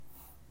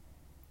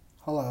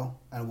Hello,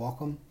 and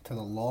welcome to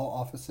the Law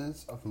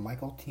Offices of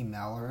Michael T.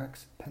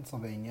 Malarich's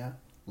Pennsylvania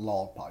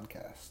Law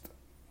Podcast.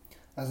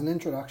 As an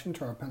introduction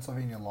to our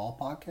Pennsylvania Law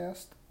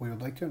Podcast, we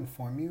would like to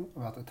inform you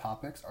about the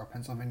topics our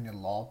Pennsylvania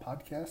Law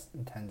Podcast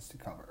intends to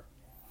cover.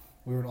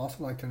 We would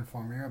also like to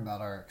inform you about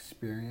our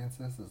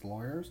experiences as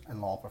lawyers and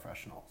law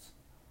professionals.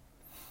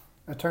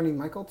 Attorney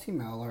Michael T.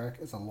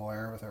 Malarich is a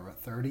lawyer with over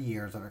 30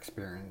 years of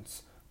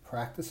experience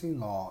practicing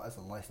law as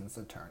a licensed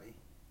attorney.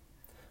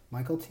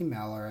 Michael T.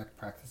 Malarich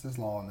practices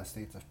law in the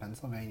states of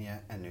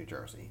Pennsylvania and New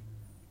Jersey.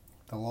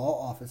 The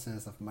law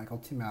offices of Michael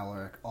T.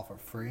 Malarich offer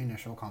free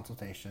initial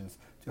consultations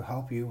to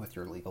help you with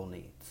your legal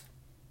needs.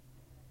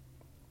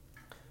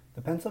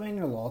 The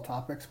Pennsylvania law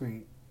topics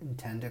we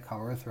intend to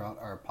cover throughout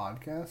our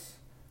podcasts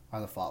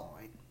are the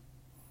following.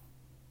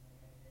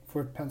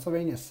 For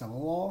Pennsylvania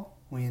civil law,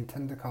 we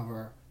intend to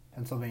cover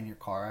Pennsylvania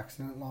car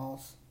accident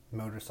laws,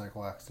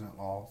 motorcycle accident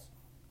laws,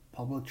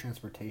 public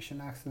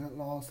transportation accident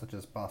laws such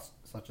as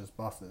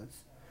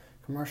buses,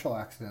 commercial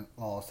accident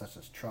laws such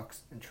as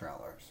trucks and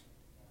trailers.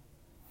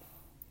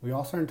 We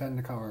also intend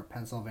to cover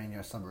Pennsylvania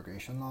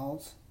subrogation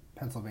laws,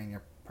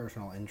 Pennsylvania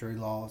personal injury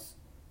laws,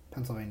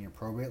 Pennsylvania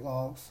probate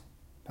laws,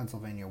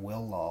 Pennsylvania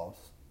will laws,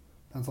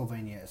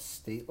 Pennsylvania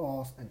estate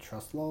laws and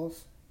trust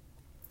laws,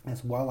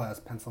 as well as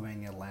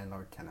Pennsylvania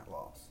landlord-tenant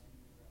laws.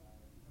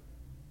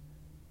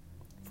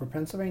 For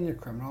Pennsylvania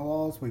criminal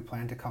laws, we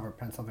plan to cover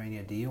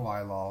Pennsylvania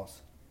DUI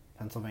laws,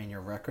 Pennsylvania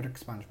record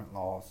expungement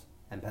laws,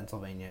 and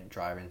Pennsylvania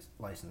driving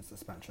license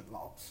suspension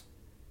laws.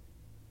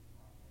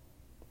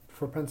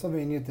 For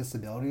Pennsylvania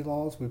disability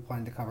laws, we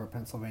plan to cover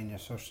Pennsylvania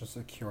Social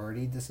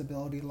Security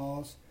disability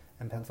laws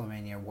and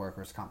Pennsylvania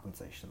workers'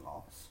 compensation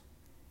laws.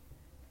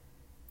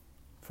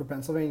 For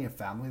Pennsylvania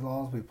family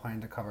laws, we plan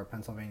to cover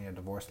Pennsylvania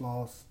divorce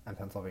laws and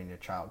Pennsylvania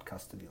child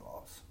custody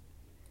laws.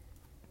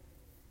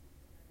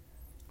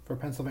 For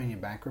Pennsylvania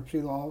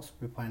bankruptcy laws,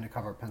 we plan to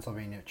cover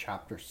Pennsylvania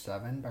Chapter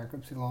 7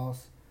 bankruptcy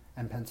laws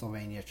and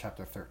Pennsylvania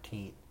Chapter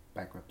 13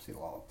 bankruptcy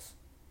laws.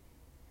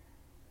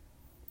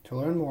 To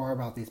learn more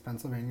about these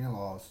Pennsylvania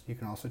laws, you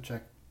can also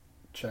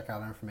check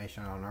out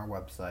information on our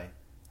website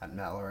at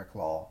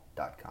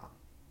malarichlaw.com.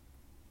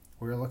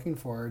 We are looking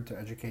forward to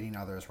educating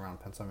others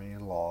around Pennsylvania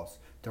laws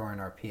during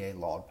our PA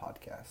Law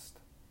podcast.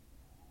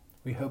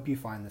 We hope you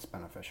find this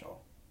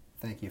beneficial.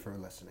 Thank you for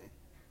listening.